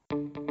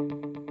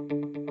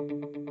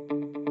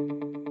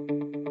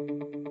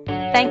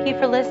Thank you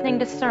for listening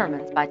to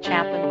sermons by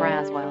Chaplain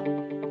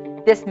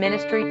Braswell. This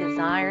ministry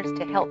desires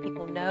to help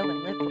people know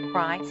and live for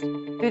Christ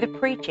through the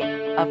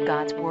preaching of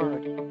God's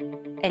Word.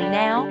 And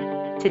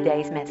now,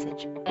 today's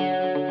message.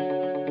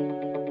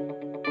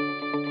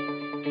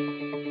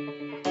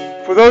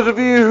 For those of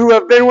you who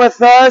have been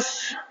with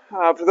us,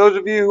 for those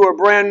of you who are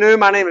brand new,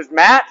 my name is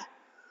Matt.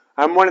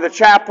 I'm one of the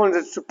chaplains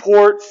that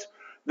supports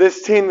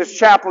this team, this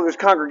chapel, this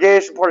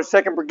congregation, part of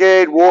 2nd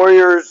Brigade,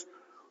 Warriors.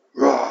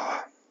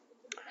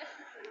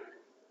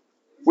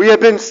 We have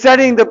been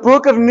studying the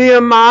book of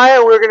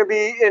Nehemiah. We're going to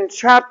be in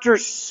chapter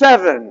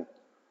 7.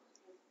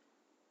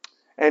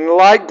 And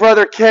like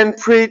Brother Ken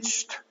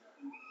preached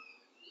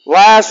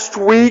last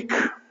week,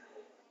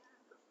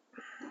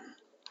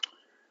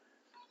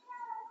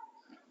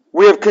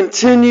 we have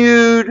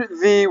continued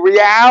the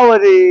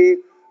reality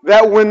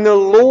that when the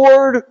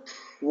Lord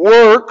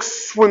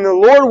works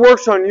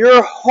on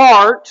your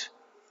heart,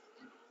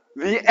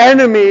 the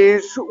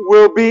enemies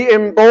will be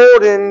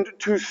emboldened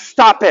to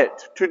stop it,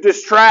 to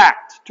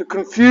distract, to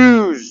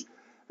confuse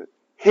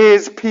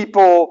His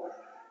people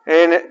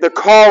and the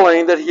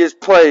calling that He has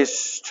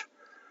placed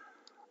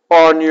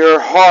on your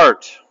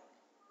heart.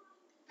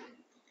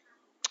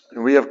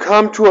 And we have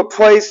come to a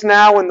place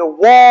now when the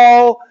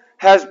wall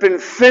has been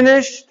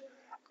finished.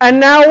 And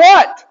now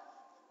what?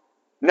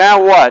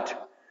 Now what?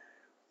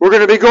 We're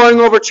going to be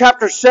going over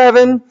chapter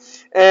 7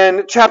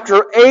 and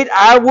chapter 8.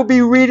 I will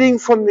be reading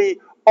from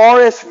the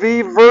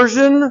RSV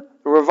version,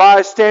 the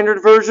Revised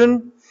Standard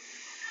Version.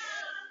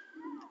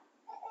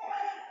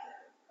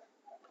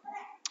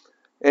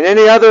 And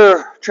any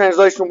other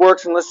translation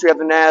works unless you have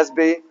the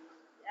NASB.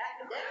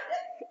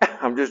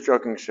 I'm just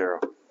joking,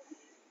 Cheryl.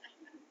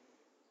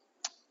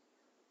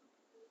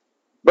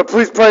 But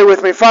please pray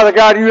with me. Father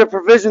God, you have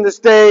provisioned this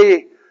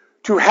day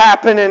to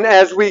happen, and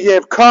as we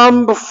have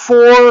come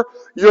before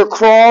your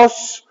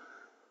cross,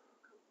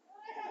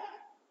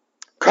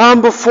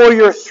 come before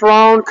your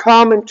throne,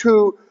 come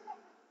into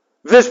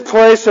this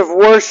place of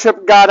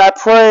worship, God, I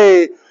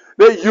pray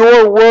that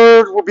your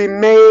word will be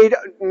made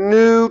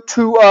new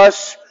to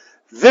us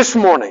this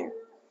morning.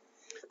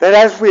 That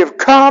as we have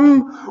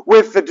come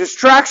with the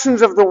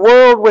distractions of the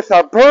world, with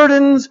our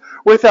burdens,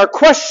 with our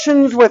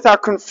questions, with our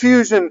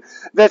confusion,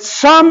 that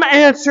some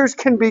answers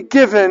can be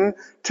given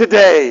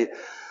today.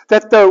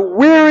 That the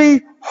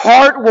weary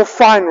heart will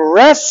find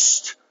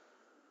rest.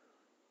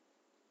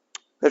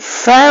 That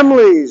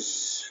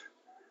families,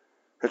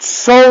 that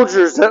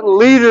soldiers, that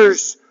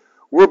leaders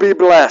will be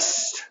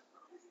blessed.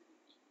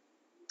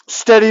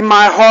 Steady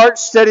my heart,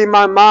 steady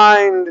my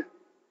mind,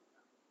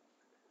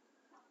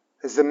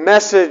 as the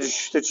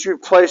message that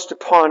you've placed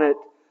upon it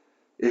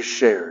is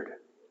shared.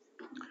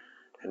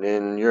 And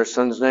in your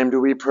Son's name do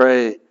we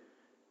pray.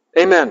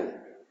 Amen.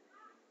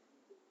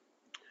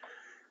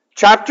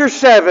 Chapter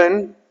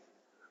 7,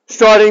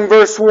 starting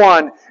verse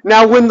 1.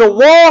 Now when the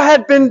wall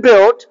had been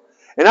built,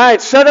 and I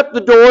had set up the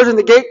doors and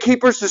the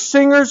gatekeepers, the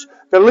singers,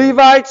 the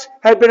Levites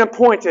had been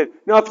appointed.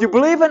 Now if you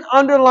believe in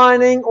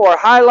underlining or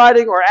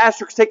highlighting or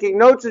asterisk, taking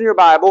notes in your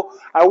Bible,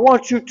 I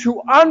want you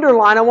to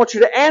underline, I want you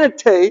to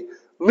annotate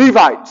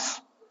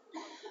Levites.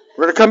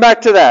 We're going to come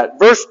back to that.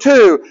 Verse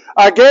 2.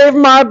 I gave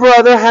my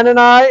brother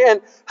Hanani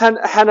and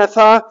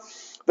Hanathah,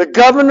 the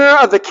governor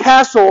of the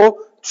castle,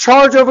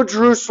 charge over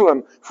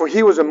Jerusalem, for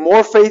he was a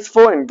more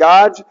faithful and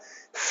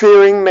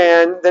God-fearing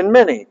man than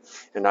many.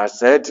 And I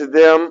said to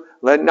them,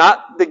 let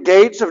not the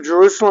gates of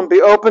Jerusalem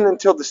be opened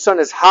until the sun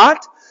is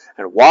hot,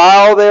 and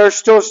while they are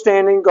still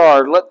standing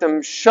guard, let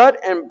them shut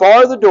and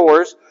bar the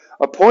doors,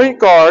 appoint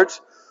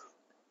guards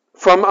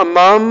from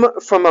among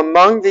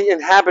the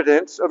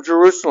inhabitants of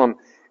Jerusalem,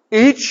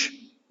 each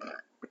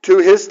to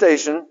his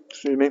station,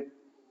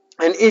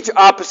 and each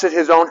opposite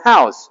his own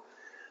house.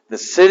 The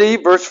city,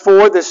 verse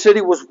 4, the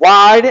city was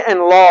wide and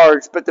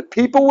large, but the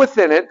people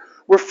within it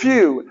were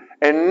few,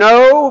 and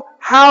no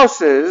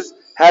houses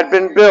had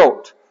been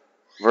built.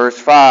 Verse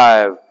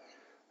 5,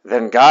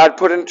 then God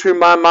put into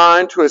my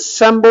mind to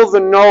assemble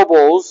the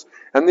nobles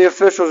and the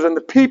officials and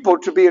the people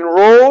to be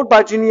enrolled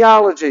by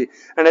genealogy.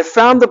 And I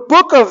found the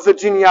book of the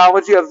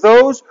genealogy of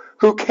those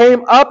who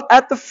came up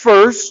at the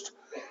first,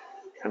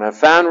 and I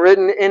found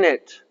written in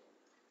it,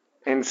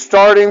 and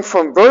starting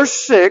from verse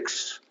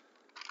 6,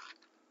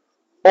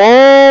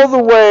 all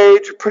the way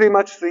to pretty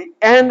much the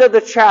end of the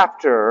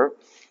chapter,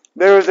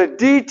 there is a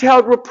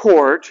detailed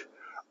report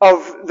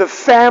of the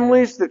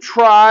families, the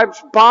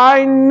tribes,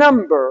 by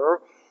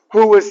number,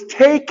 who was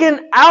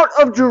taken out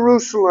of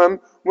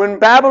Jerusalem when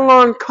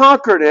Babylon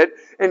conquered it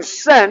and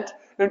sent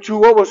into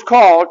what was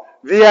called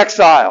the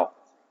exile.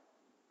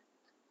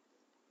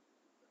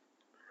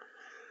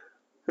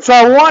 So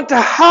I want to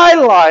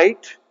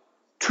highlight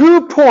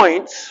 2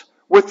 points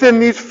within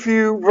these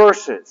few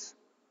verses.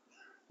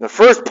 The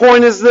first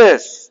point is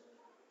this: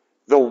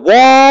 the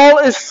wall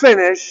is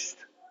finished,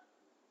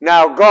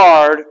 now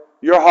guard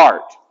your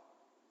heart.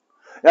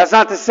 That's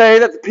not to say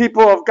that the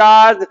people of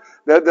God,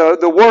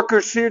 the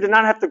workers here, did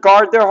not have to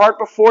guard their heart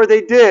before. They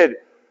did.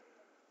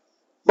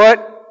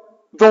 But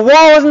The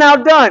wall is now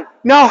done.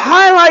 Now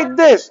highlight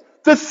this.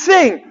 The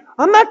thing.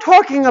 I'm not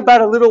talking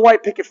about a little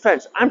white picket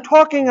fence. I'm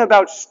talking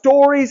about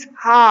stories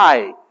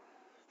high,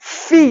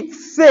 feet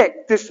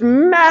thick, this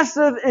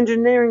massive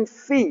engineering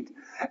feat.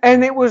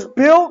 And it was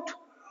built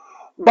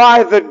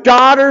by the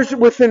daughters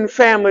within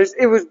families.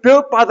 It was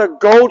built by the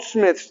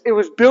goldsmiths. It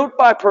was built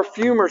by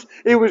perfumers.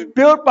 It was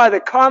built by the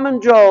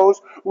common Joes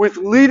with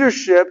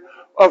leadership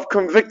of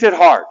convicted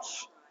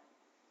hearts.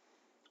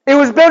 It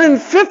was built in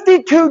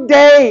 52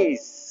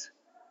 days.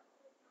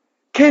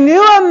 Can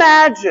you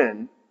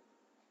imagine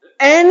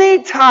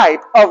any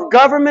type of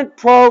government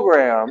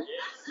program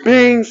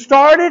being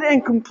started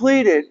and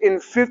completed in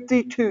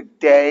 52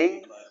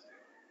 days?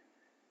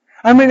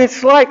 I mean,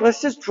 it's like,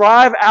 let's just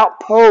drive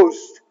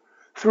outpost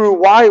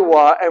through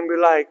Waiwa and be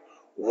like,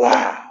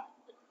 wow,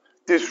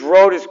 this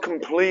road is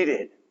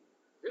completed.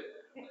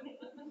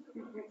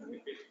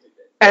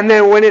 And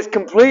then when it's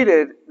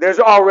completed, there's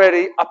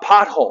already a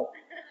pothole.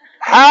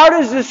 How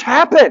does this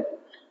happen?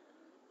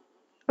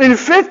 In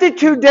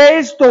 52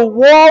 days, the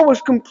wall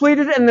was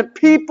completed and the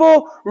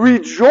people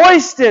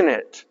rejoiced in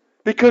it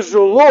because the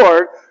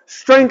Lord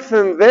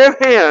strengthened their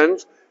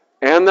hands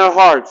and their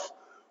hearts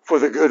for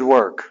the good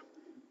work.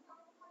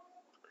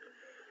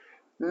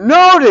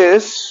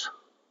 Notice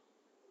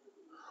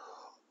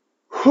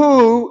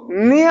who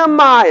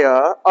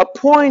Nehemiah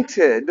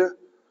appointed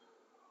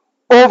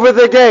over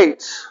the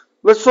gates.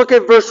 Let's look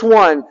at verse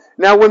 1.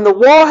 Now when the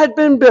wall had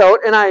been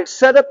built, and I had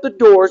set up the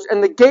doors,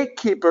 and the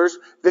gatekeepers,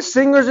 the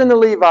singers and the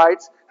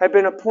Levites had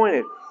been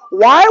appointed.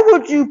 Why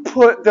would you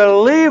put the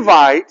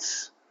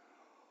Levites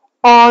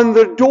on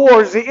the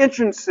doors, the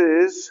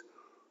entrances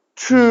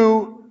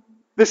to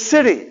the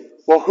city?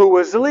 Well, who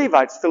was the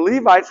Levites? The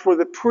Levites were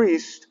the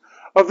priests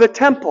of the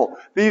temple.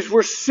 These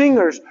were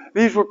singers.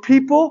 These were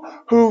people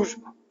whose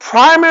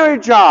primary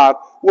job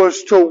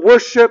was to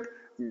worship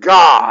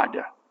God.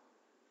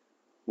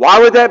 Why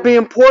would that be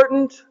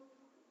important?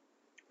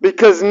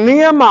 Because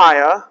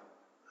Nehemiah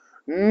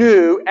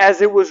knew,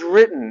 as it was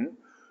written,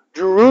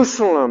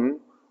 Jerusalem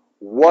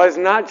was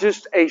not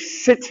just a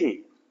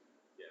city.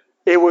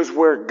 It was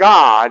where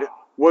God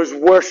was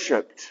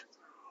worshipped.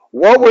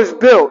 What was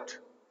built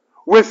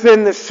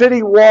within the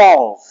city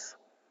walls?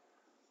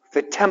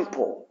 The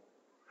temple.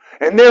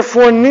 And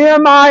therefore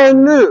Nehemiah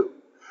knew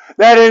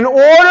that in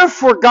order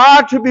for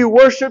God to be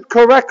worshipped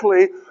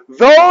correctly,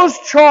 those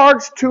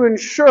charged to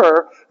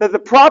ensure that the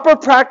proper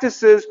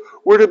practices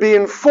were to be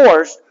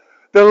enforced,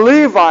 the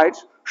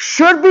Levites,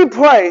 should be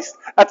placed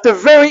at the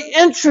very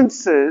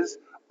entrances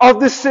of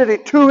the city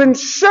to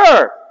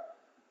ensure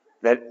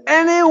that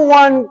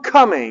anyone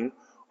coming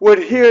would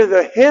hear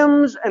the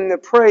hymns and the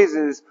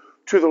praises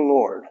to the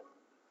Lord.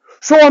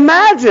 So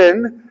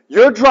imagine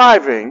you're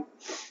driving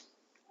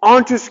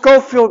onto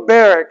Schofield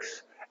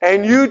Barracks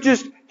and you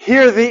just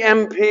hear the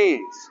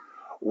MPs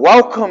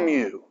welcome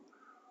you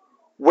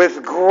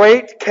with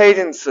great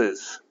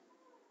cadences.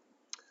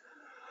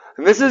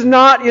 And this is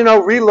not,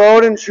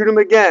 reload and shoot them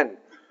again.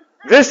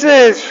 This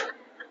is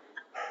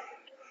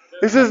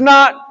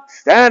not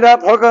stand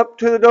up, hook up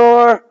to the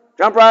door,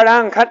 jump right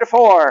down and cut to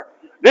 4.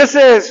 This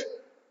is,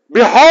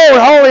 behold,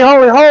 holy,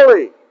 holy,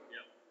 holy.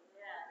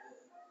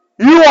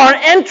 You are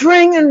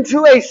entering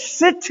into a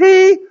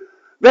city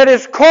that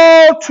is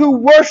called to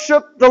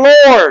worship the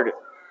Lord.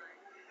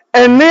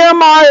 And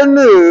Nehemiah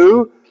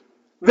knew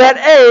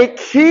that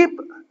keep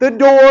the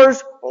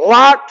doors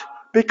locked,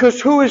 because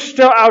who is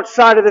still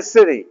outside of the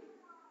city?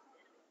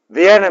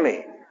 The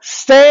enemy.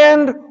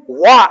 Stand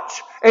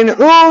watch. And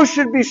who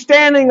should be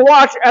standing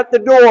watch at the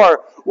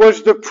door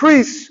was the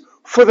priests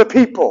for the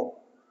people.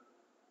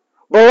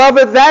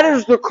 Beloved, that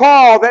is the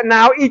call that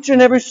now each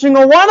and every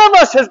single one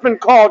of us has been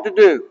called to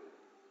do.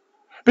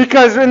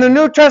 Because in the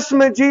New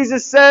Testament,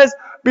 Jesus says,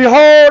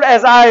 behold,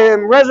 as I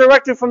am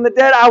resurrected from the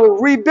dead, I will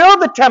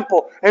rebuild the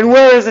temple. And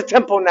where is the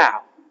temple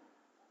now?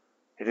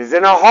 It is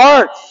in our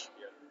hearts.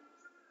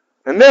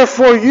 And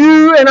therefore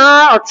you and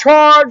I are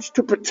charged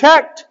to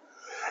protect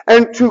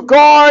and to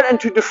guard and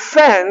to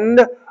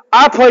defend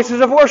our places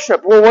of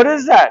worship. Well, what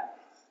is that?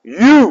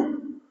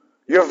 You,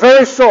 your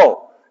very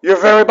soul, your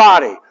very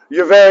body,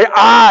 your very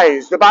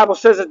eyes. The Bible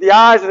says that the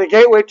eyes are the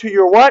gateway to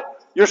your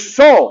what? Your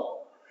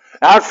soul.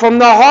 Out from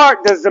the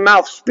heart does the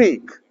mouth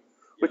speak,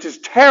 which is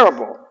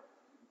terrible.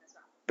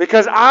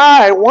 Because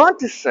I want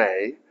to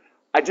say,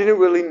 I didn't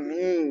really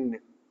mean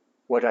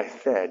what I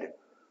said.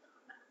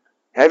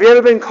 Have you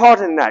ever been caught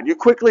in that? You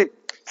quickly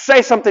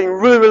say something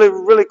really, really,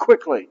 really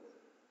quickly.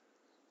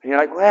 And you're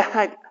like,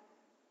 well,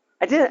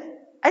 I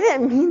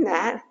didn't mean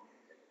that.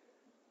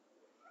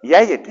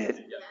 Yeah, you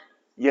did.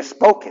 You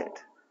spoke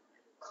it.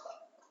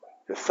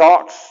 The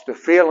thoughts, the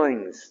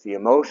feelings, the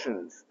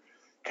emotions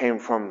came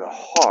from the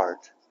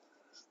heart,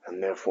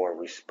 and therefore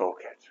we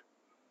spoke it.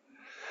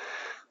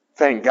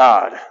 Thank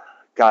God,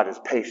 God is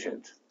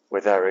patient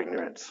with our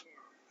ignorance.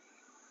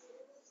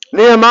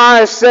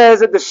 Nehemiah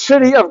says that the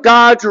city of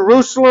God,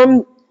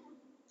 Jerusalem,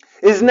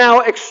 is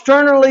now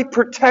externally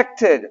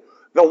protected.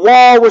 The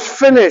wall was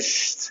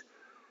finished.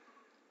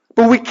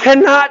 But we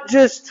cannot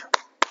just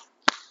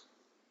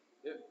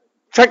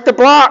check the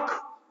block.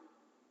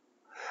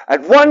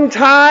 At one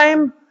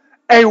time,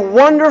 a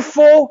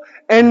wonderful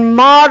and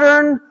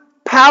modern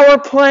power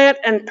plant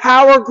and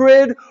power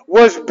grid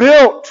was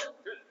built.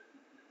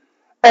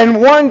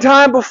 And one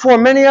time before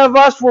many of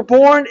us were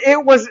born,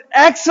 it was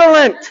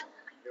excellent.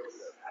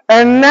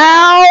 And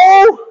now,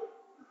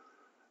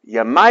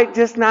 you might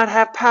just not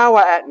have power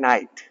at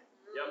night.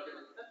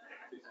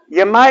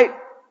 You might,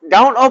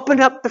 don't open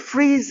up the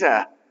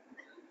freezer.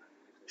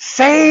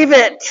 Save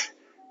it.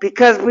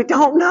 Because we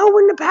don't know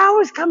when the power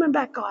is coming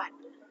back on.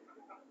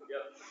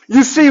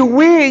 You see,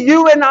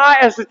 you and I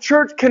as a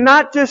church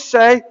cannot just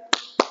say,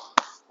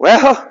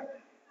 well,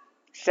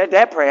 said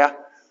that prayer.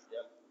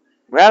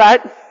 Well,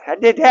 I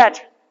did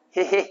that.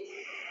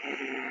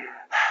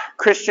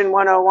 Christian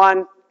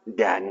 101,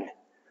 done.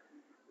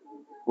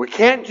 We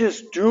can't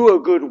just do a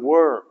good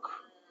work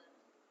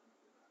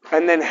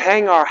and then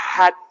hang our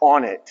hat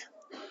on it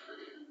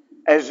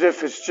as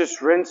if it's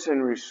just rinse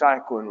and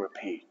recycle and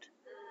repeat.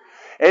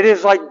 It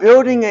is like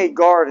building a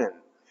garden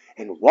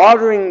and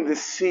watering the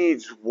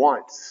seeds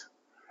once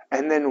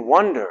and then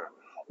wonder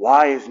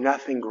why is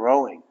nothing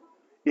growing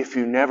if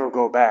you never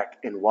go back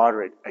and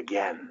water it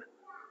again.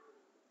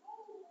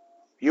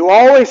 You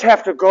always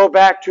have to go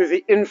back to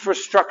the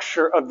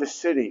infrastructure of the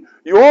city.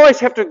 You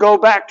always have to go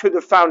back to the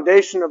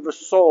foundation of the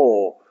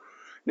soul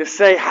to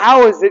say,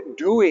 how is it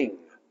doing?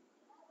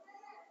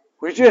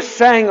 We just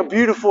sang a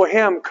beautiful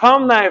hymn,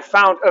 Come Thy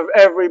Fount of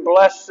Every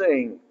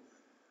Blessing.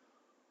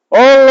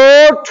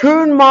 Oh Lord,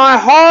 tune my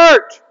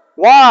heart.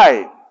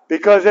 Why?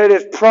 Because it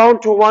is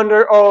prone to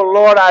wonder, oh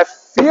Lord, I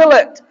feel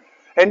it.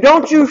 And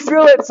don't you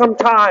feel it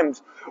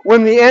sometimes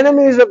when the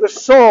enemies of the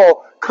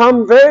soul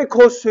come very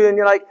close to you and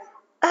you're like,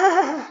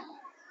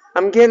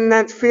 I'm getting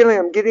that feeling,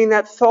 I'm getting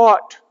that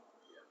thought.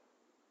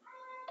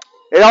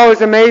 It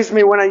always amazed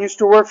me when I used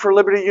to work for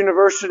Liberty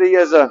University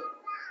as a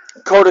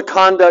code of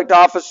conduct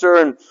officer,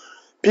 and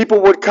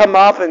people would come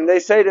up and they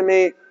say to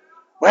me,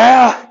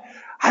 well,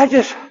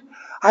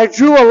 I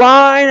drew a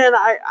line and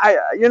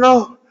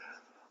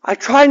I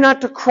try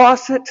not to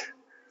cross it,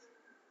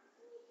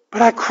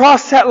 but I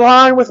crossed that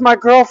line with my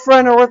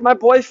girlfriend or with my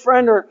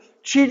boyfriend or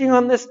cheating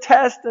on this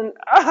test, and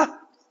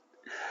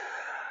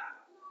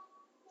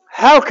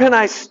how can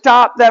I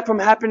stop that from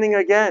happening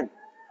again?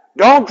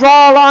 Don't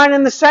draw a line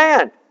in the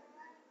sand.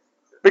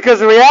 Because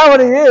the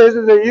reality is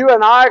that you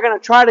and I are going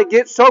to try to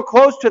get so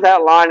close to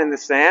that line in the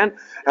sand,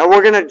 and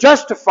we're going to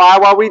justify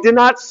why we did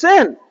not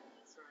sin.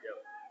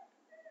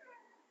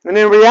 And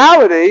in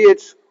reality,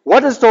 it's,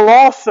 what does the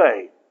law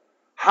say?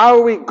 How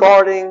are we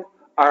guarding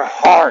our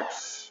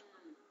hearts?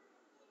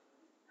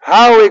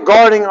 How are we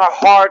guarding our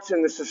hearts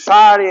in the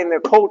society and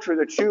the culture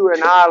that you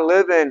and I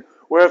live in,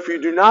 where if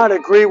you do not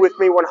agree with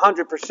me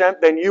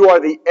 100%, then you are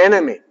the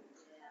enemy?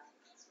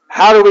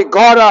 How do we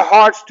guard our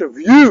hearts to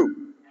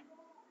view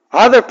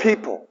other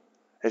people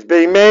as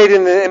being made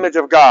in the image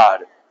of God?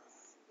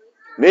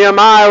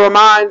 Nehemiah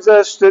reminds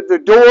us that the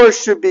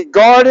doors should be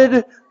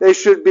guarded, they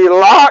should be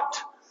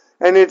locked,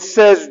 and it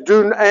says,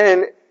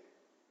 and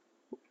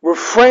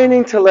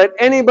refraining to let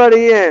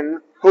anybody in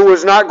who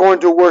is not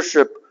going to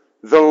worship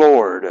the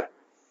Lord.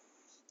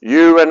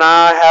 You and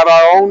I have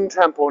our own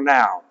temple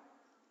now.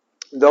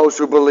 Those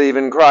who believe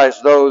in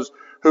Christ, those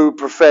who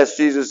profess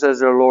Jesus as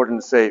their Lord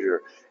and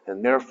Savior.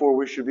 And therefore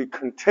we should be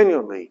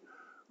continually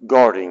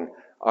guarding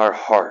our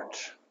heart.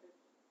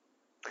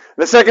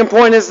 The second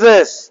point is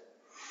this.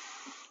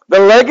 The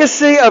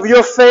legacy of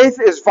your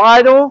faith is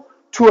vital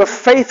to a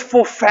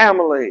faithful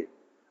family.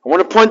 I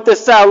want to point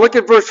this out. Look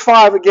at verse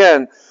 5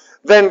 again.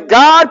 Then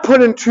God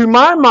put into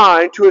my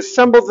mind to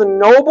assemble the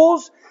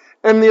nobles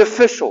and the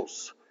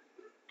officials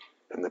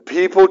and the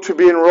people to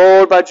be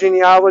enrolled by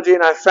genealogy.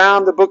 And I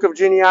found the book of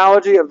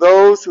genealogy of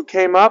those who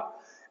came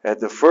up at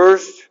the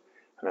first,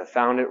 and I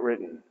found it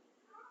written.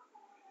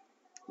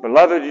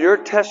 Beloved, your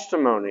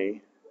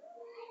testimony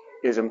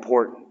is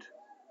important.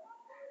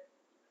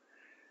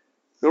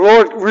 The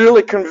Lord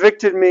really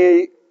convicted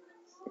me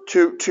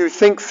to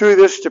think through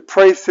this, to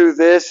pray through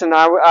this, and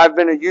I've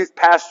been a youth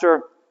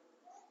pastor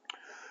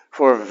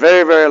for a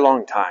very, very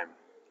long time.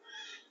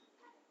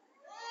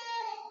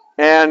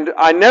 And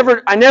I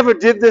never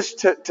did this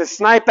to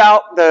snipe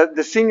out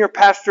the senior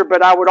pastor,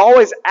 but I would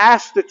always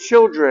ask the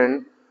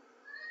children,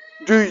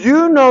 do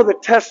you know the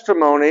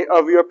testimony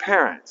of your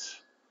parents?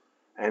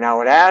 And I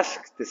would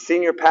ask the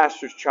senior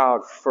pastor's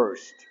child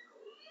first.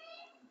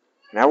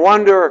 And I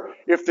wonder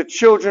if the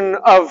children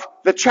of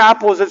the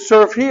chapels that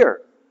serve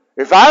here,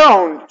 if our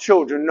own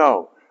children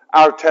know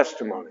our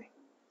testimony.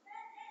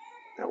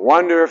 I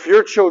wonder if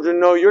your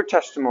children know your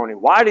testimony.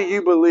 Why do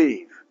you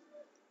believe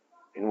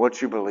in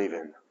what you believe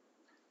in?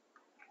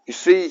 You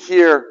see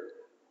here,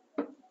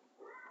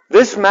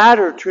 this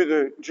mattered to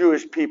the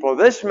Jewish people.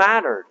 This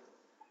mattered.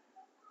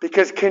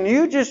 Because can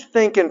you just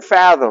think and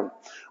fathom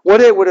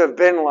what it would have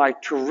been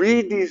like to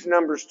read these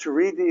numbers, to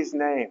read these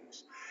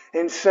names,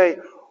 and say,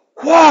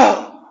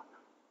 wow,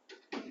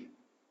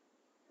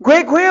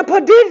 great-grandpa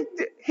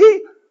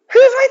he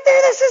was right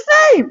there, that's his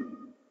name.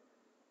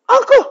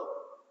 Uncle,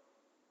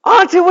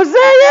 auntie was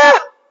there, yeah.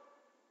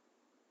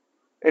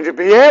 And to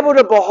be able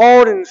to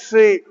behold and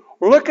see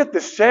Look at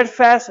the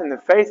steadfast and the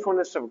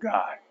faithfulness of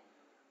God,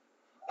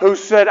 who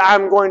said,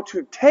 I'm going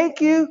to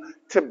take you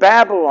to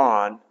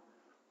Babylon,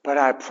 but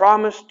I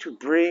promise to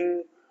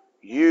bring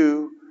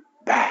you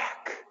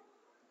back.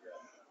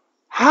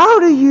 How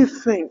do you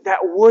think that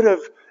would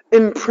have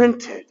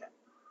imprinted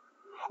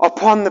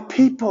upon the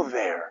people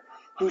there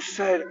who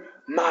said,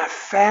 my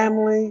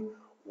family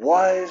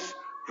was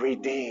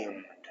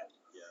redeemed?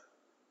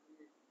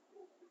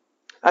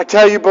 I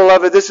tell you,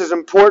 beloved, this is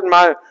important.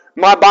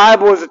 My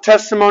Bible is a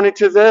testimony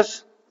to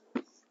this.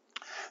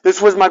 This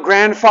was my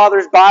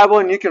grandfather's Bible,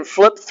 and you can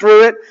flip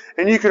through it,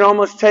 and you can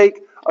almost take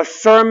a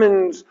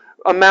sermon's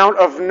amount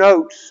of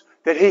notes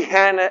that he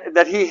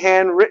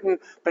handwritten,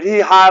 but he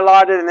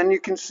highlighted, and then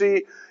you can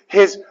see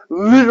his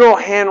literal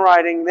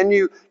handwriting. Then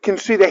you can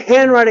see the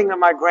handwriting of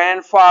my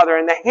grandfather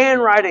and the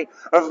handwriting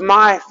of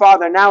my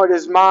father. Now it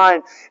is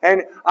mine,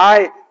 and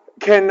I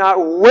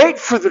cannot wait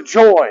for the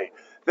joy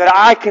that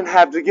I can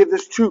have to give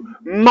this to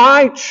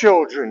my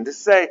children, to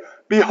say,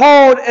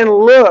 behold and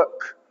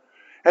look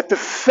at the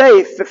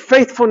faith, the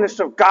faithfulness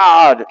of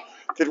God,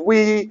 that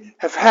we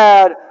have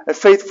had a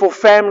faithful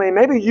family.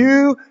 Maybe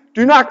you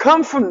do not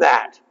come from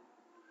that.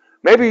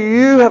 Maybe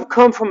you have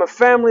come from a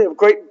family of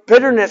great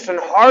bitterness and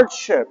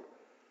hardship.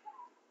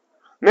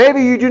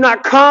 Maybe you do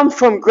not come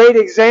from great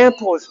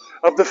examples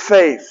of the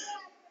faith.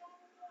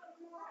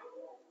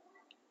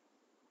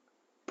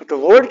 But the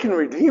Lord can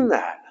redeem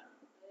that.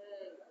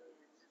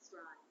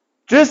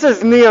 Just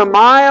as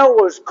Nehemiah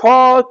was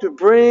called to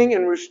bring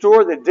and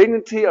restore the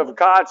dignity of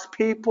God's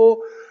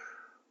people,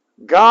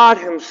 God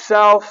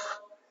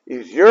Himself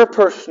is your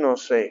personal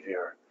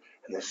Savior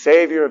and the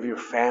Savior of your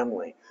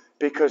family.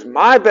 Because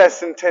my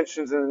best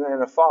intentions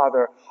as a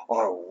father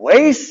are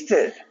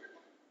wasted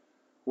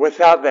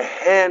without the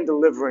hand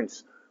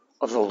deliverance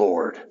of the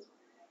Lord.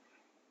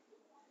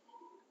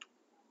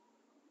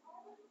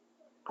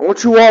 I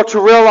want you all to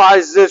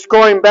realize this,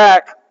 going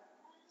back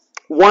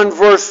one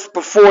verse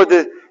before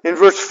in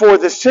verse 4,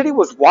 the city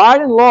was wide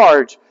and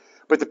large,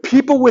 but the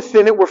people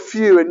within it were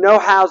few, and no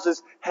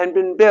houses had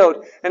been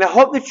built. And I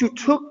hope that you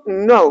took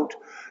note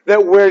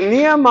that where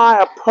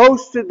Nehemiah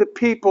posted the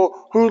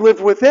people who lived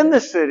within the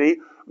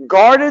city,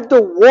 guarded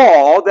the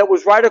wall that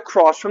was right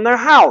across from their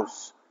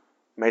house.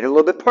 Made it a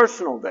little bit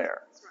personal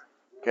there.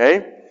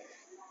 Okay?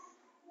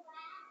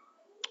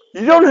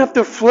 You don't have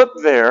to flip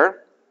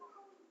there.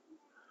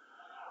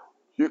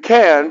 You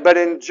can, but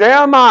in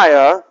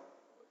Jeremiah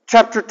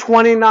chapter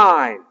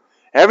 29,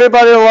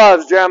 everybody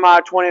loves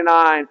Jeremiah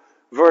 29,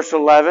 verse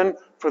 11.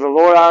 For the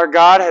Lord our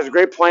God has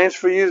great plans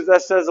for you,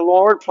 thus says the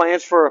Lord.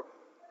 Plans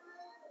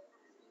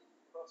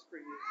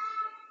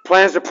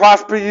to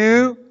prosper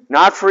you,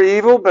 not for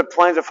evil, but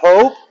plans of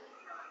hope.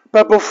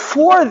 But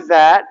before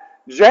that,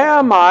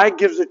 Jeremiah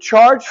gives a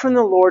charge from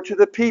the Lord to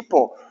the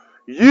people.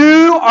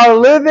 You are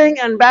living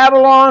in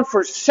Babylon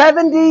for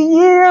 70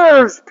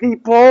 years,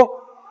 people.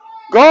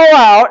 Go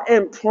out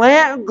and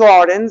plant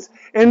gardens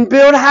and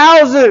build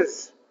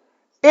houses.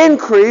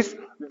 Increase,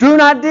 do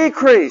not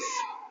decrease.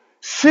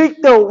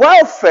 Seek the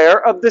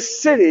welfare of the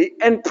city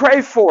and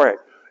pray for it.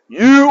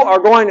 You are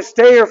going to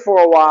stay here for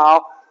a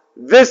while.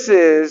 This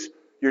is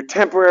your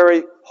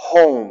temporary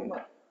home.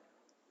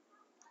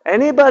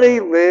 Anybody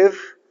live,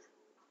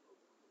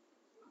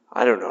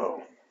 I don't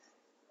know,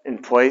 in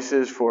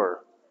places for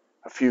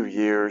a few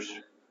years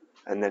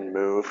and then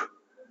move?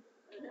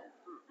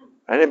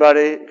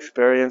 Anybody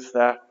experience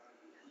that?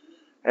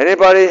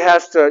 Anybody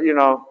has to,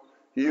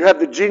 you have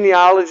the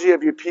genealogy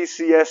of your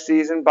PCS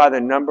season by the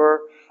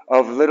number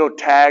of little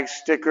tag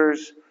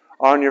stickers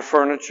on your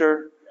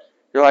furniture.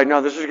 You're like,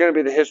 no, this is going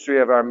to be the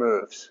history of our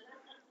moves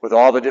with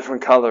all the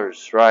different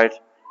colors, right?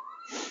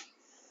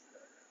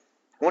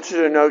 I want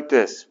you to note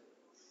this.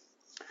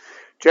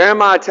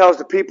 Jeremiah tells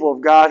the people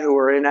of God who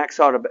are in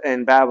exile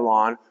in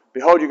Babylon,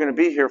 behold, you're going to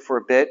be here for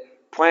a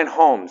bit. Plant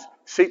homes.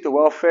 Seek the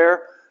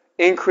welfare.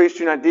 Increase,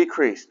 do not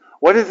decrease.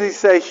 What does he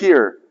say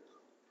here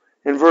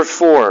in verse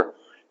 4?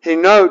 He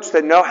notes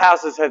that no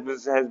houses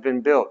has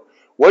been built.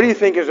 What do you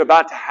think is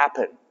about to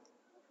happen?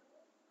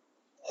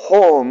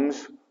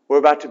 Homes were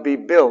about to be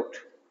built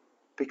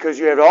because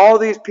you had all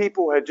these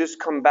people who had just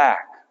come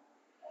back.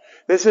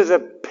 This is a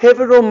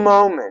pivotal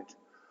moment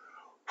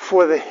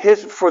for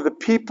the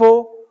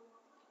people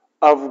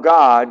of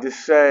God to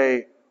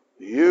say,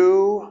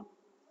 you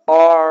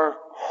are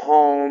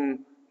home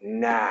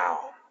now.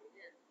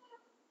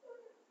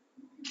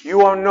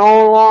 You are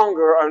no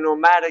longer a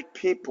nomadic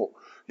people.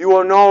 You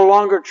are no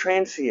longer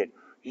transient.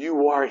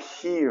 You are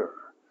here.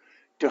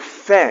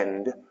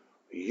 Defend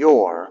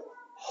your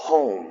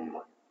home.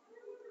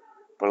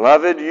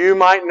 Beloved, you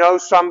might know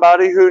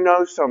somebody who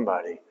knows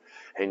somebody.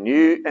 And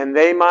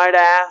they might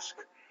ask,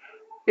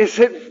 is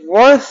it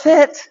worth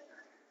it?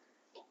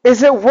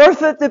 Is it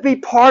worth it to be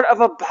part of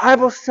a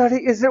Bible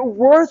study? Is it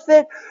worth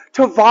it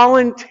to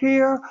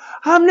volunteer?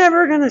 I'm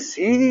never going to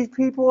see these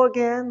people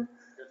again.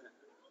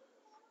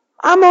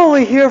 I'm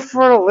only here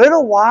for a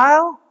little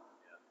while.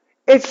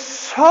 It's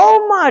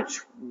so much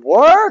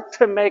work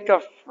to make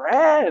a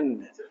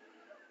friend.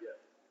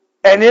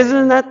 And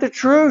isn't that the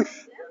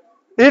truth?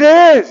 It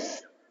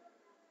is.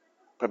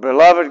 But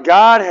beloved,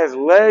 God has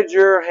led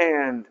your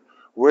hand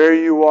where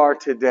you are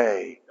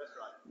today.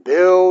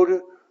 Build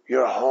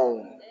your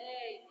home.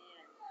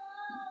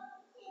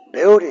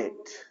 Build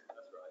it.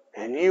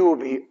 And you will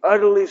be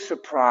utterly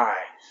surprised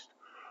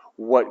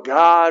what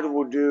God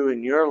will do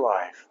in your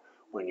life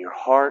when your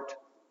heart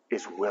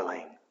is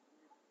willing.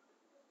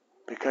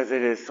 Because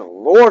it is the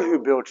Lord who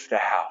builds the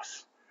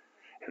house.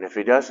 And if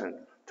He doesn't,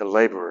 the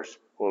laborers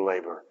will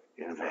labor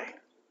in vain.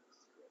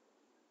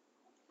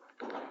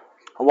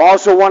 I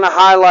also want to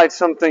highlight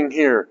something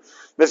here.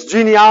 This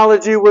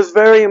genealogy was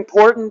very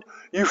important.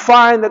 You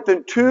find that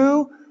the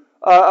two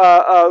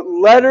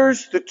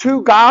letters, the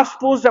two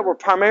Gospels that were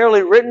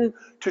primarily written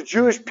to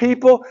Jewish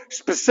people,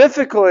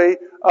 specifically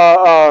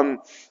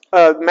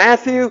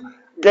Matthew,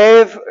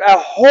 gave a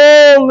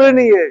whole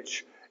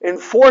lineage,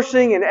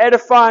 enforcing and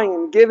edifying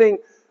and giving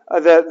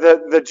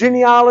the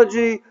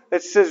genealogy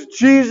that says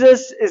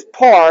Jesus is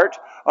part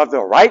of the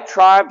right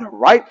tribe, the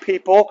right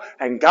people,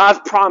 and God's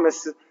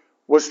promise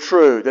was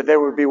true, that there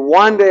would be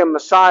one day a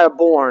Messiah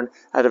born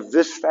out of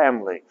this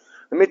family.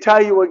 Let me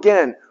tell you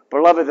again,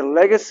 beloved, the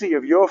legacy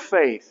of your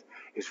faith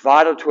is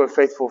vital to a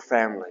faithful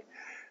family.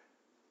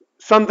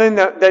 Something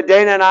that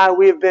Dana and I,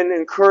 we have been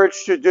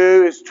encouraged to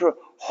do is to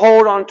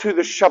hold on to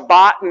the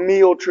Shabbat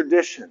meal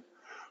tradition.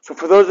 So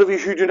for those of you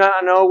who do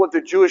not know what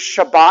the Jewish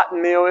Shabbat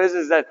meal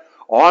is that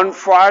on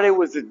Friday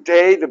was the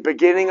day, the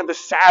beginning of the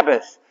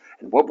Sabbath.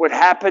 And what would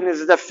happen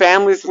is the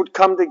families would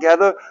come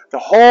together. The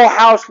whole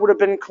house would have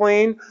been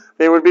clean.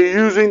 They would be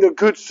using the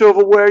good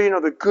silverware,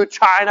 the good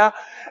china.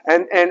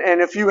 And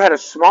if you had a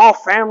small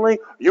family,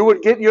 you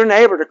would get your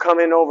neighbor to come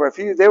in over.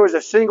 If there was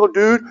a single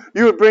dude,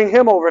 you would bring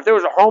him over. If there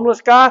was a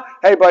homeless guy,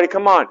 hey buddy,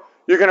 come on.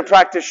 You're going to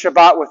practice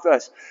Shabbat with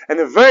us. And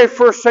the very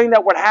first thing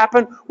that would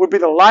happen would be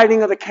the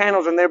lighting of the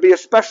candles. And there would be a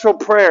special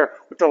prayer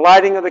with the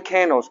lighting of the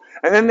candles.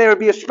 And then there would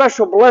be a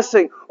special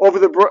blessing over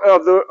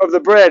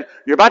the bread.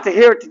 You're about to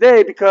hear it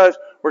today because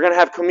we're going to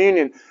have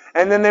communion.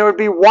 And then there would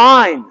be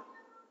wine.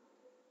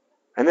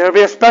 And there would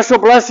be a special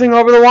blessing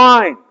over the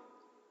wine.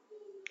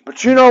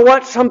 But you know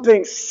what?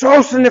 Something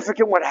so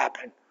significant would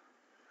happen.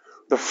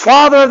 The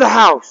father of the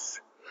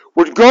house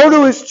would go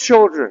to his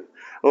children,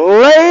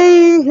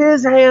 lay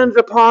his hands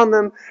upon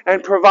them,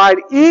 and provide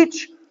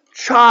each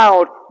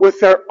child with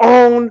their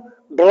own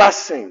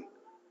blessing.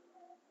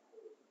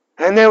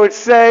 And they would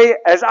say,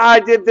 as I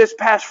did this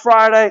past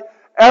Friday,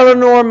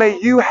 Eleanor, may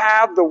you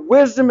have the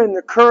wisdom and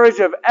the courage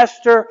of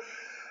Esther.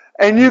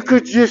 And you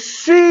could just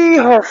see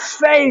her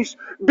face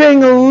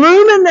being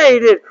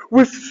illuminated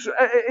with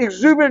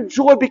exuberant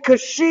joy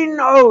because she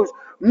knows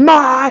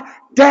my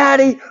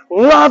daddy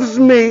loves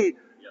me.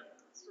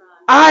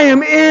 I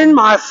am in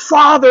my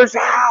Father's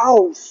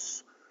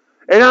house.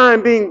 And I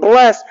am being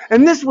blessed.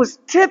 And this was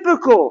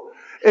typical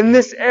in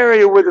this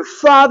area where the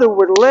father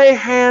would lay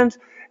hands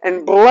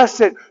and bless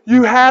it.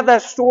 You have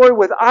that story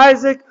with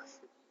Isaac.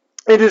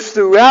 It is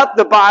throughout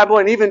the Bible.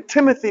 And even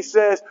Timothy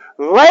says,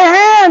 lay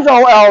hands,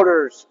 all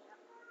elders.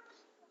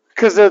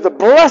 Because they're the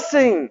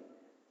blessing.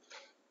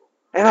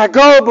 And I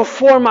go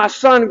before my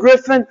son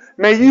Griffin.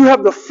 May you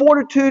have the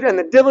fortitude and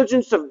the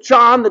diligence of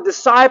John the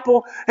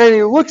disciple. And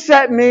he looks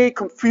at me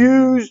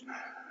confused.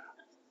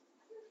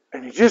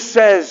 And he just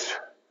says,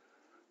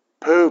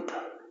 poop.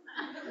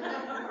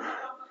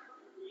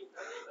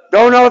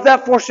 Don't know if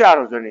that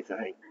foreshadows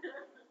anything.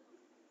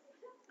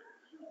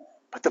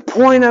 But the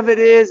point of it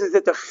is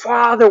that the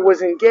father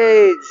was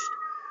engaged.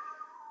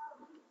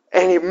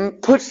 And he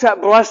puts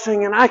that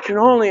blessing, and I can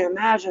only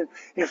imagine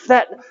if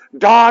that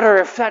daughter,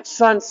 if that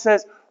son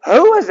says,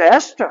 who is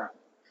Esther?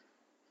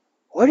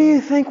 What do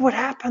you think would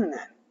happen then?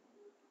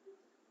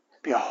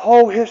 It'd be a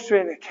whole history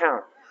and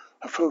account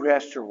of who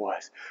Esther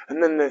was.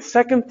 And then the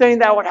second thing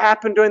that would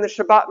happen during the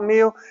Shabbat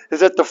meal is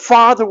that the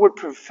father would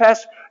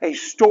profess a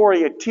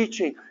story, a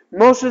teaching.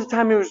 Most of the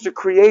time it was the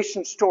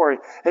creation story.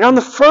 And on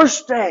the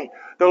first day,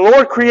 the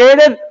Lord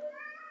created.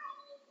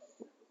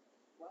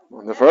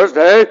 On the first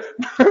day.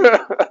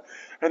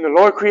 And the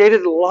Lord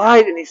created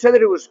light, and He said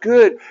that it was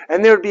good.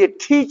 And there would be a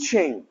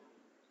teaching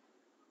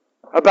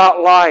about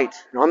light.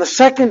 And on the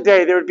second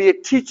day, there would be a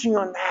teaching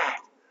on that.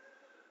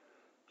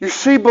 You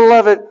see,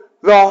 beloved,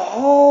 the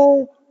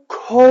whole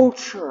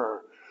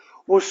culture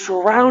was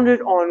surrounded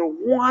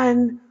on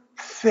one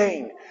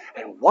thing,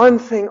 and one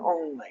thing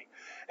only.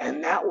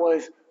 And that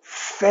was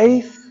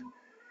faith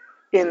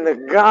in the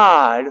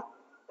God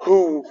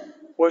who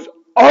was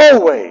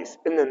always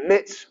in the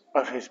midst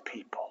of His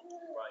people.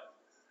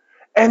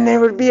 And there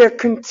would be a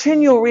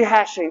continual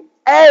rehashing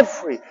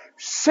every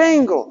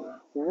single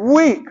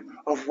week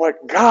of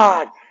what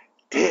God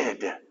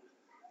did.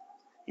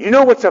 You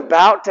know what's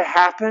about to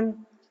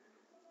happen?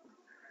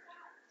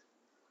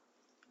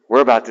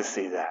 We're about to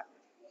see that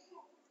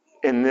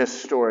in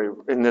this story,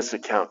 in this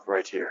account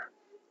right here.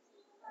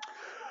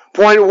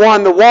 Point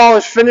 1, the wall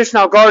is finished.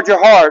 Now guard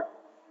your heart.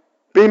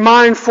 Be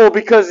mindful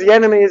because the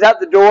enemy is at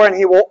the door and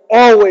he will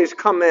always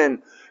come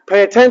in.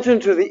 Pay attention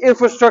to the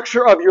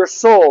infrastructure of your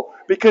soul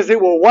because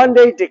it will one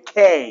day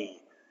decay.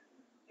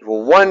 It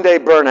will one day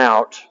burn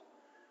out.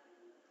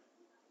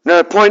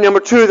 Now, point number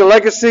 2, the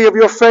legacy of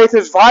your faith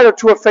is vital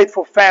to a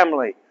faithful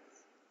family.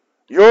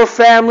 Your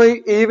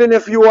family, even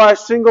if you are a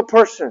single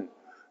person,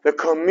 the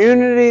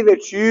community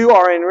that you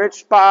are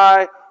enriched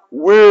by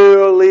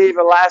will leave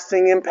a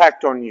lasting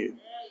impact on you.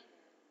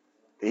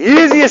 The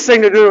easiest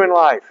thing to do in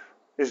life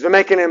is to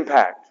make an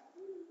impact.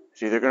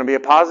 It's either going to be a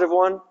positive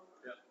one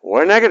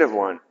or a negative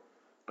one,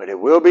 but it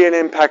will be an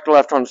impact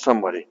left on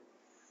somebody.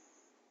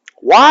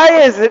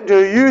 Why is it,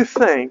 do you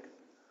think,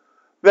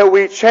 that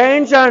we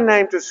changed our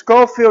name to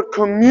Schofield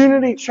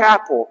Community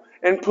Chapel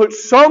and put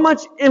so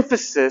much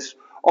emphasis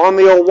on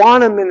the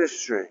Awana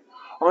ministry,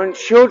 on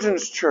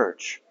children's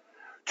church,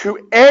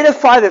 to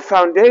edify the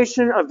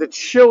foundation of the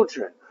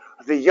children,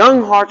 of the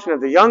young hearts and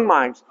of the young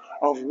minds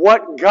of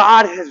what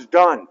God has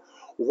done?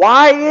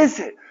 Why is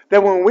it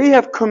that when we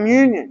have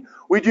communion,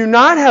 we do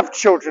not have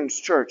children's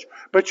church,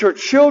 but your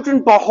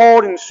children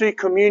behold and see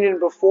communion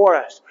before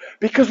us?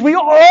 Because we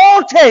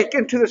all take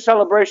into the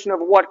celebration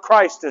of what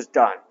Christ has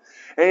done.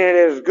 And it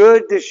is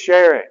good to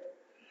share it.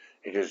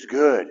 It is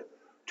good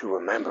to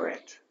remember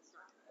it.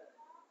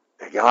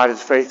 That God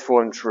is faithful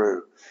and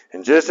true.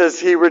 And just as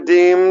He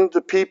redeemed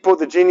the people,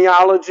 the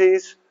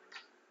genealogies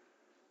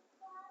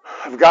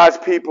of God's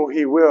people,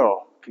 He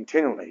will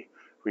continually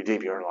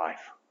redeem your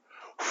life.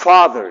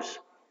 Fathers,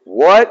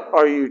 what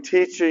are you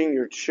teaching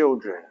your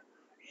children,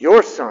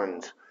 your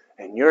sons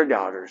and your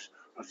daughters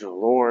of the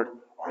Lord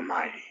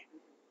Almighty?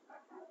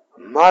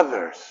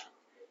 Mothers,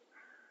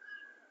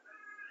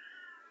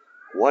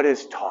 what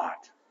is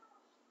taught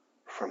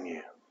from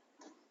you?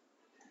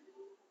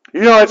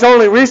 You know, it's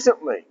only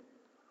recently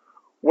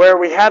where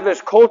we have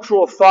this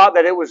cultural thought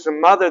that it was the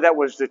mother that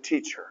was the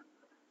teacher.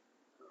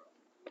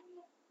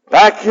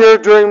 Back here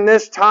during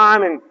this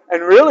time,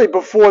 and really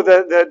before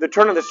the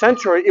turn of the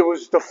century, it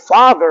was the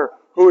father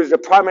who was the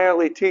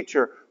primarily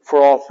teacher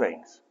for all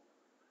things.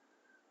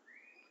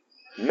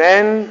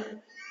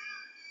 Men,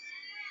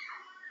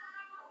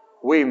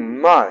 we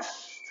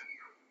must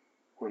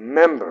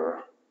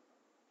remember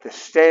this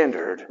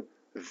standard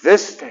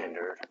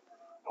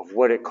of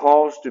what it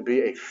calls to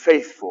be a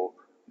faithful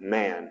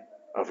man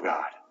of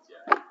God.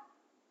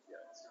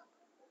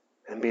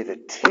 And be the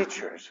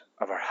teachers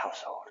of our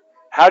household.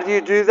 How do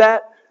you do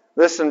that?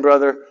 Listen,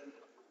 brother,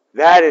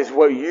 that is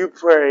what you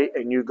pray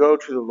and you go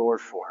to the Lord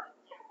for.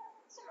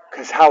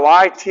 Because how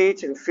I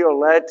teach and feel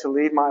led to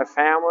lead my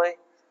family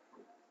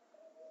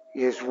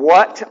is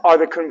what are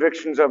the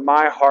convictions of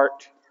my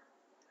heart.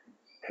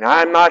 And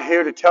I'm not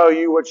here to tell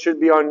you what should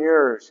be on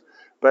yours,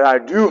 but I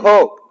do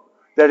hope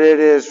that it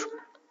is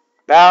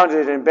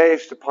bounded and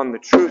based upon the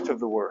truth of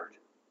the Word.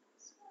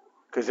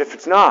 Because if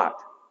it's not,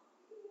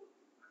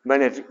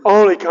 then it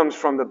only comes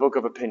from the book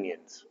of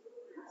opinions.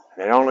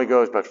 And it only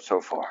goes but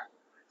so far.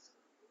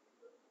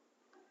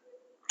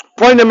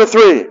 Point number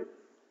 3. I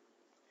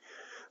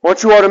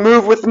want you all to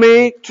move with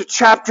me to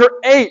chapter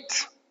 8.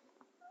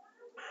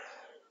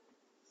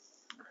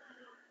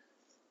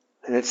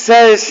 And it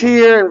says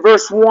here in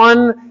verse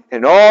 1,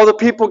 and all the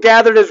people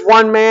gathered as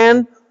one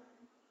man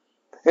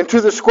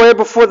into the square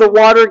before the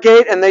water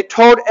gate, and they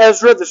told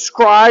Ezra the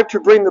scribe to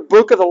bring the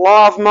book of the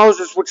law of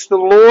Moses, which the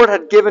Lord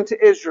had given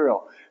to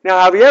Israel. Now,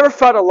 have you ever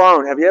felt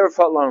alone? Have you ever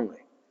felt lonely?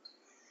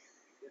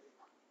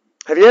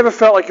 Have you ever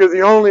felt like you're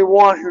the only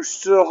one who's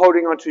still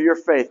holding on to your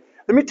faith?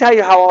 Let me tell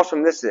you how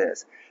awesome this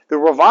is. The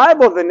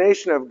revival of the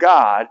nation of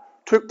God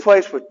took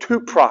place with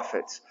 2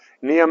 prophets.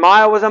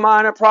 Nehemiah was a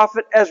minor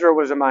prophet. Ezra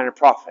was a minor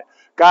prophet.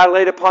 God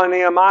laid upon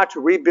Nehemiah to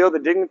rebuild the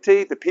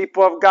dignity, the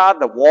people of God,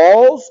 the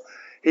walls.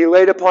 He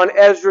laid upon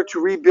Ezra to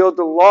rebuild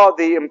the law,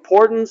 the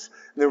importance,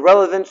 the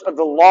relevance of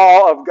the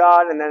law of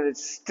God, and that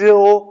it's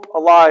still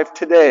alive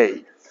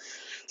today.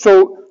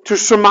 So, to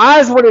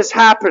surmise what is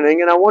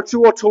happening, and I want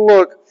you all to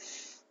look,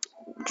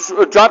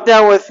 drop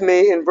down with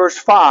me in verse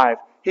 5.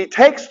 He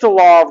takes the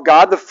law of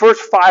God, the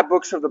first 5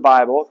 books of the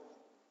Bible,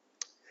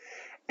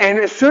 and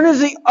as soon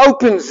as he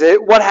opens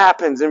it, what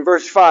happens in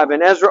verse 5?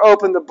 And Ezra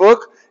opened the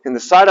book in the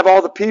sight of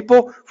all the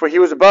people, for he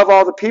was above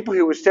all the people.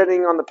 He was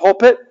standing on the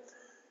pulpit.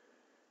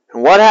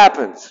 And what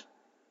happens?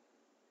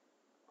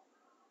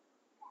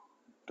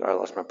 I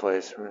lost my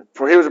place.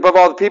 For he was above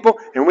all the people.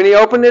 And when he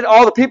opened it,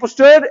 all the people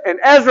stood. And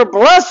Ezra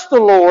blessed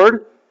the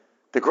Lord,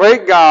 the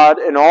great God.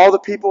 And all the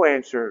people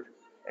answered,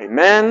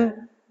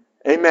 Amen,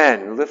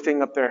 Amen,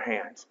 lifting up their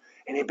hands.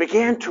 And he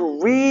began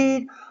to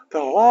read the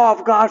law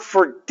of God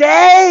for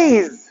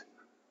days.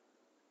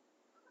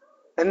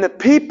 And the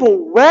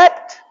people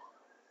wept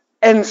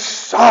and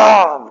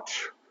sobbed.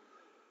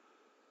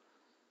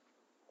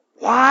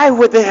 Why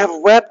would they have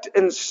wept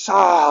and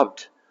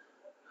sobbed?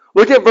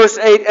 Look at verse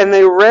 8. And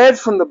they read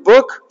from the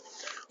book,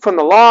 from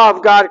the law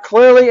of God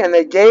clearly, and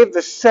they gave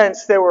the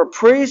sense. There were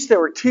priests, there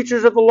were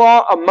teachers of the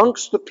law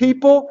amongst the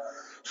people,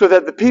 so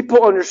that the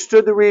people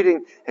understood the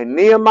reading. And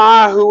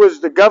Nehemiah, who was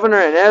the governor,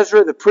 and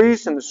Ezra, the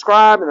priest, and the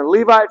scribe, and the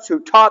Levites,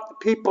 who taught the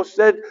people,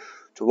 said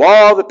to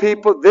all the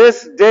people,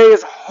 This day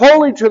is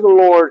holy to the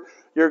Lord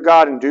your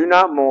God, and do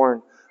not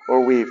mourn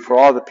or weep. For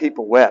all the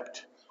people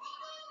wept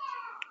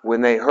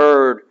when they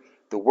heard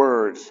the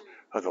words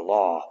of the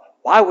law.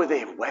 Why would they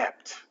have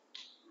wept?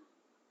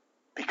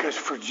 Because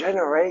for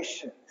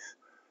generations,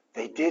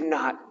 they did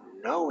not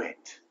know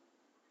it.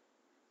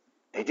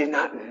 They did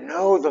not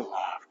know the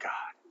law of God.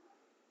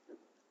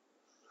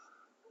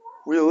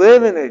 We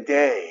live in a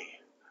day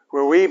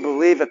where we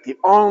believe that the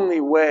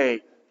only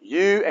way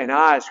you and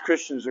I as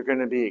Christians are going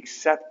to be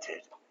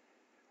accepted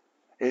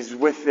is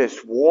with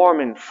this warm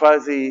and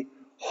fuzzy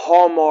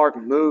Hallmark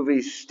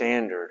movie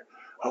standard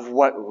of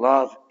what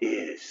love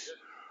is.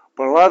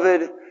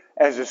 Beloved,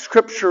 as the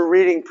scripture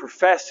reading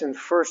professed in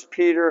 1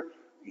 Peter,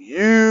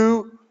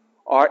 you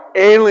are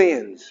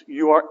aliens,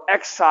 you are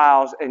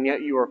exiles, and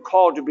yet you are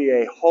called to be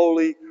a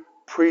holy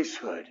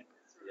priesthood,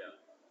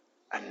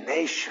 a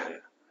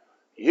nation.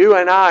 You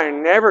and I are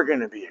never going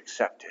to be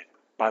accepted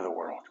by the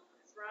world.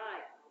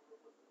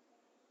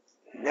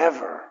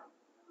 Never.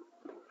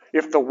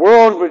 If the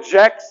world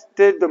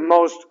rejected the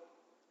most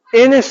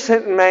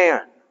innocent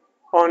man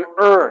on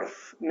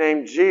earth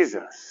named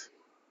Jesus,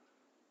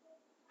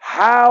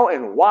 how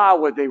and why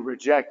would they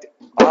reject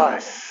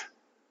us?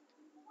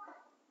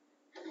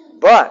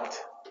 But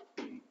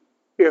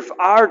if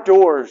our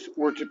doors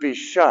were to be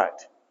shut,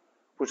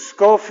 would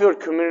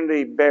Schofield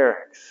Community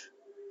Barracks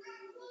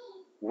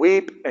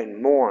weep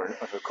and mourn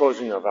at the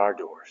closing of our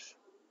doors?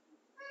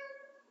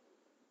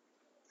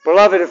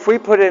 Beloved, if we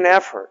put in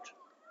effort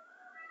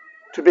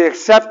to be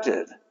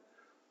accepted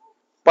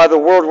by the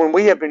world when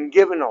we have been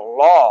given a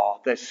law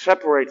that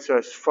separates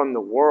us from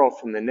the world,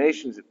 from the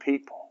nations of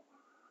people,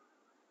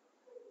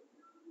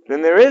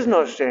 then there is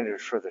no standard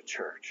for the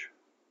church.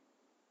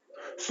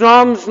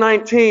 Psalms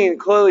 19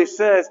 clearly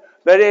says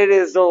that it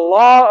is the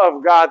law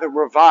of God that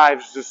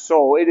revives the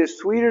soul. It is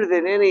sweeter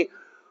than any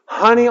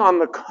honey on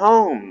the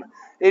comb.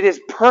 It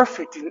is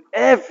perfect in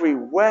every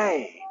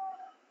way.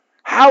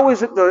 How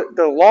is it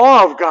the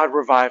law of God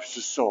revives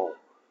the soul?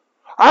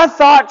 I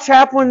thought,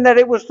 chaplain, that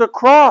it was the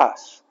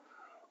cross.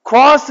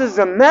 Cross is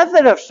the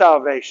method of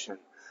salvation,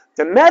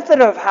 the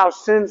method of how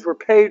sins were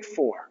paid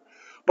for.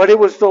 But it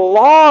was the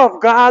law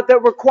of God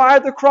that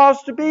required the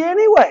cross to be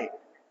anyway.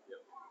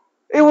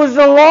 It was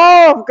the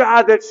law of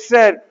God that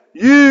said,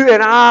 you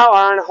and I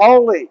are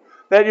unholy,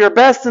 that your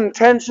best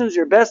intentions,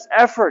 your best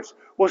efforts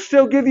will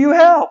still give you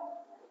hell.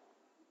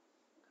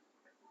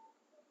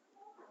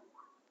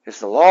 It's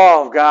the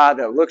law of God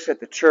that looks at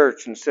the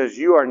church and says,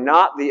 you are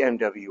not the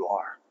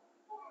MWR.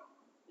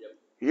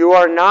 You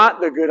are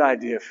not the Good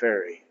Idea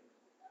Fairy.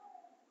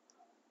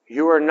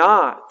 You are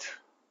not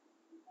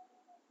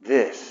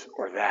this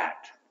or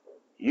that.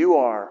 You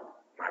are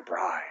my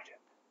bride.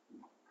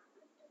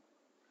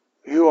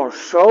 You are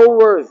so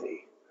worthy.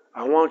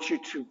 I want you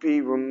to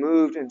be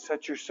removed and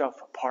set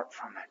yourself apart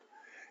from it.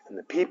 And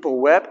the people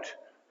wept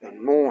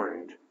and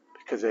mourned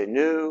because they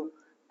knew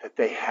that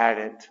they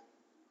hadn't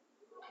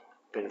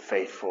been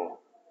faithful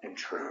and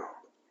true.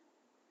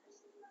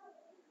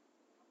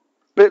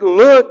 But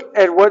look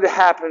at what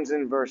happens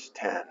in verse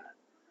 10.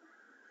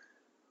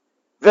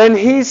 Then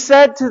he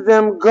said to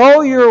them,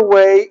 go your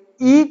way,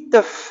 eat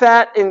the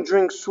fat and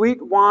drink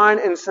sweet wine,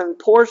 and send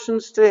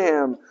portions to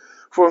him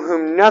for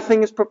whom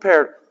nothing is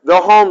prepared,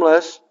 the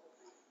homeless,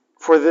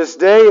 for this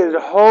day is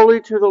holy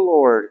to the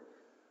Lord.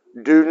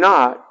 Do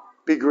not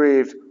be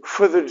grieved,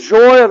 for the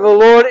joy of the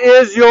Lord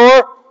is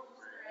your...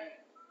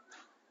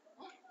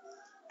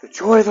 The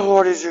joy of the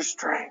Lord is your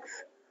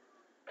strength.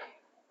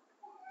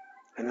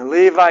 And the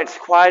Levites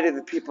quieted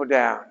the people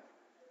down,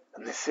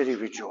 and the city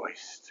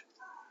rejoiced.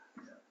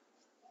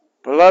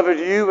 Beloved,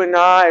 you and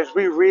I, as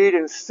we read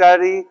and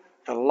study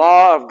the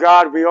law of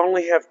God, we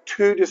only have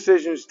two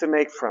decisions to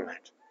make from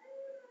it.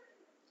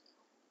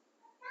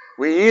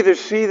 We either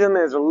see them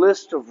as a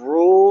list of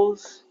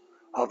rules,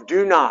 of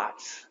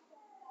do-nots,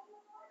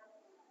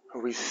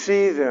 or we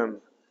see them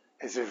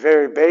as the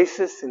very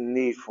basis and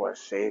need for a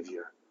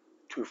Savior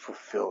to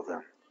fulfill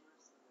them.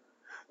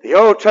 The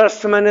Old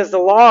Testament is the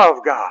law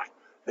of God.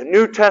 The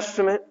New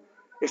Testament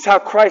is how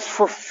Christ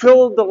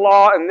fulfilled the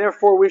law, and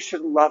therefore we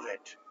should love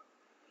it.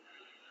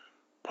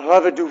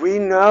 Beloved, do we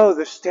know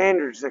the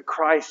standards that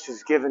Christ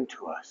has given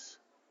to us?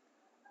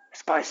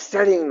 It's by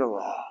studying the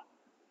law.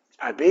 It's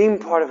by being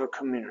part of a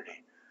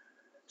community.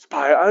 It's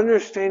by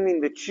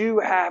understanding that you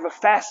have a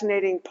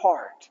fascinating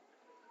part.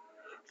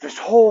 This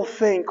whole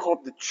thing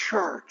called the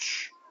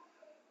church.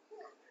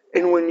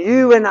 And when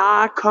you and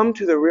I come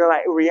to the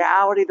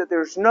reality that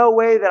there's no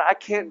way that I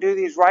can't do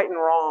these right and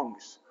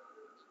wrongs,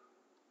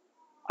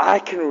 I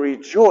can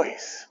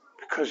rejoice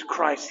because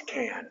Christ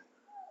can.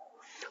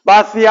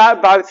 By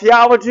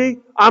theology,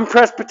 I'm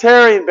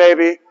Presbyterian,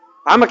 baby.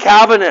 I'm a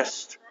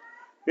Calvinist.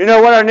 You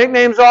know what our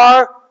nicknames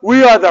are?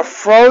 We are the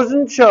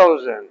frozen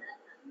chosen.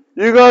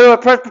 You go to a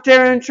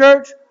Presbyterian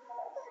church?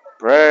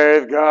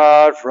 Praise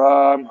God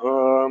from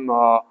whom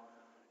all.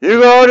 You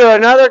go to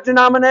another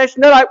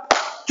denomination, they're like,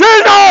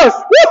 Jesus!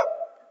 Woo!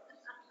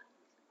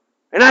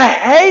 And I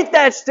hate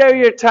that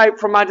stereotype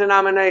from my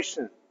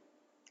denomination.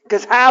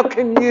 Because how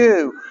can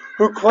you,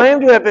 who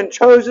claim to have been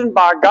chosen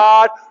by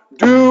God,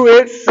 do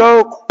it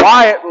so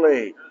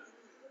quietly?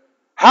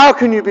 How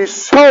can you be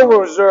so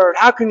reserved?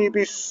 How can you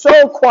be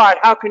so quiet?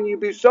 How can you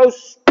be so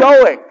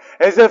stoic?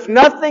 As if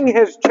nothing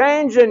has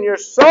changed in your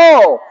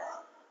soul.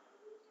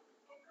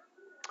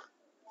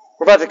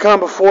 We're about to come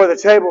before the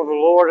table of the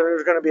Lord, and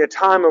there's going to be a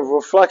time of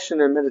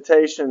reflection and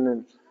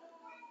meditation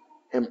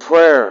and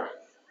prayer.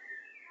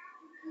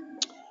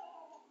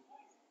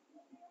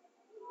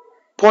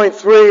 Point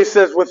 3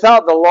 says,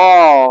 without the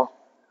law,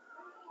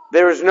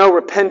 there is no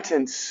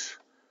repentance,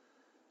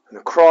 and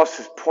the cross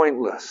is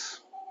pointless.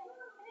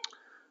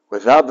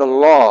 Without the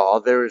law,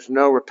 there is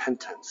no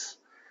repentance,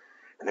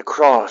 and the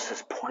cross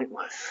is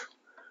pointless.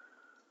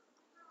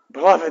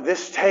 Beloved,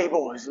 this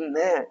table is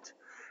meant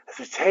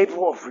as a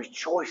table of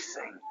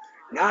rejoicing,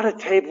 not a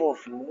table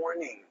of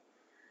mourning.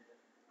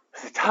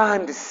 It's a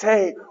time to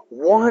say,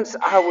 once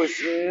I was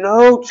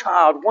no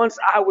child, once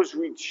I was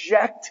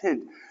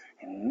rejected,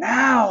 and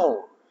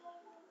now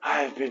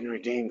I have been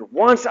redeemed.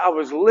 Once I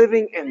was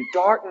living in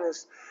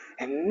darkness,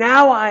 and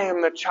now I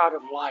am the child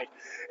of light.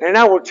 And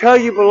I will tell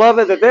you,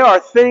 beloved, that there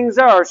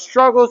are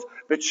struggles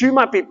that you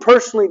might be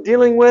personally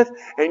dealing with,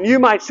 and you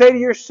might say to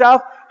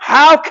yourself,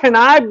 how can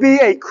I be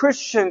a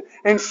Christian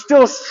and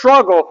still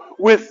struggle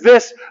with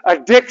this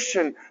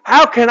addiction?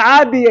 How can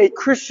I be a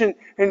Christian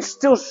and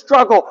still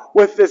struggle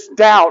with this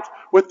doubt,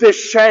 with this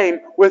shame,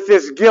 with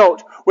this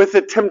guilt, with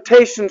the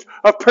temptations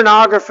of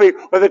pornography,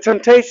 or the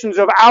temptations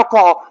of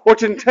alcohol, or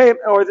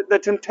the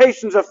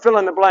temptations of fill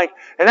in the blank?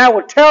 And I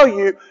will tell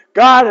you,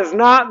 God is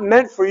not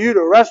meant for you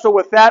to wrestle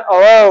with that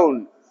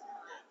alone.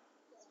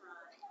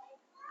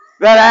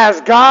 That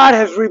as God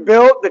has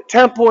rebuilt the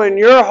temple in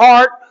your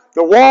heart,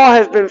 the wall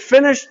has been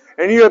finished,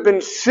 and you have been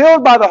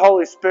sealed by the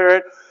Holy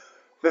Spirit,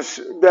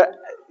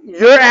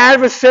 your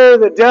adversary,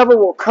 the devil,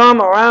 will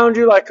come around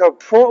you like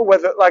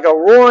a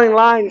roaring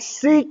lion,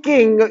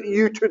 seeking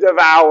you to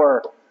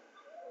devour.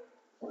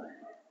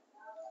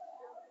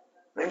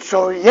 And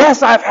so,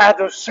 yes, I've had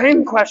those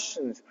same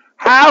questions.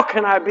 How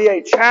can I be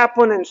a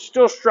chaplain and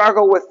still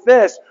struggle with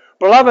this?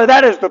 Beloved,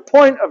 that is the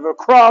point of the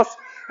cross.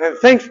 And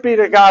thanks be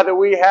to God that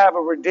we have a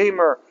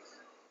Redeemer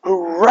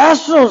who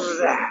wrestles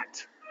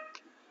that.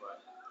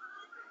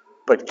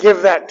 But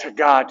give that to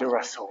God to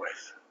wrestle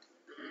with.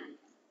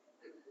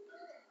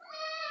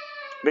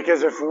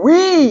 Because if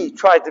we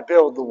tried to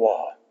build the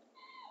wall,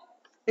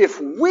 if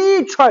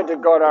we tried to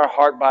guard our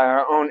heart by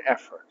our own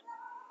effort,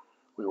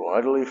 we will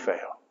utterly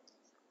fail.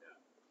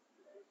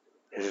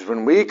 It is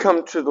when we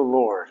come to the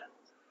Lord,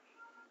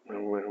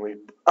 when we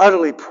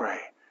utterly pray,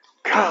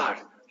 God,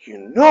 you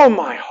know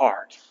my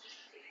heart.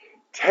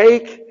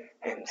 Take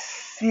and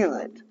seal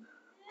it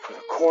for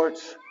the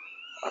courts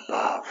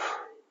above.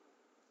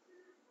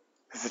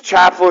 As the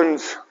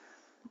chaplains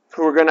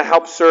who are going to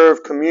help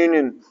serve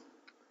communion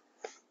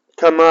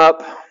come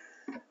up,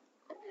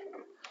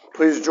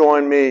 please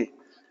join me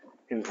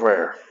in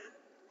prayer.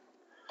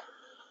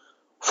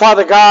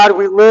 Father God,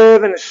 we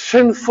live in a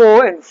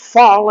sinful and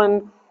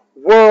fallen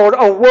world,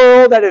 a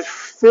world that is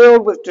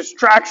filled with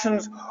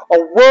distractions, a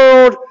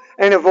world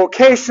and a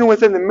vocation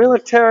within the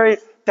military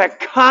that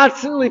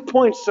constantly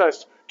points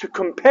us to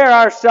compare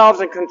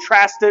ourselves and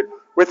contrast it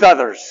with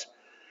others.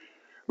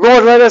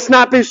 Lord, let us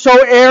not be so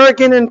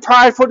arrogant and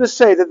prideful to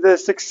say that the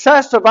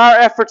success of our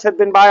efforts have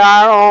been by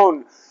our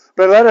own,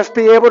 but let us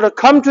be able to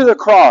come to the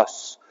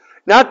cross,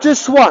 not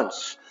just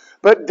once,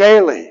 but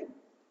daily,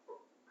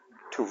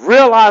 to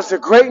realize the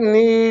great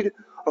need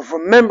of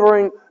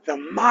remembering the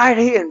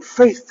mighty and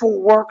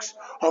faithful works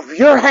of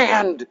your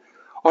hand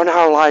on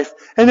our life.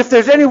 And if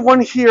there's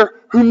anyone here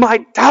who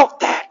might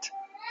doubt that,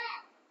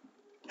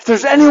 if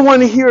there's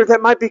anyone here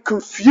that might be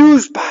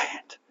confused by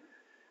it,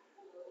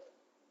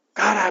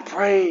 God, I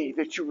pray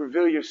that you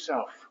reveal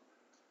yourself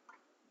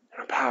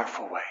in a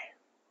powerful way.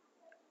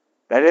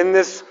 That in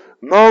this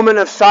moment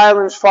of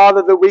silence,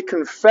 Father, that we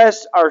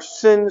confess our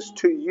sins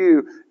to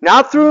you,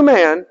 not through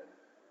man,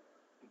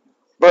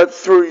 but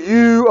through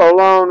you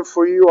alone,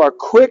 for you are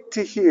quick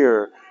to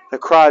hear the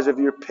cries of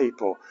your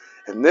people.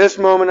 In this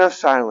moment of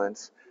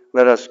silence,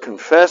 let us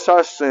confess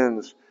our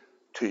sins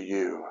to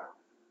you.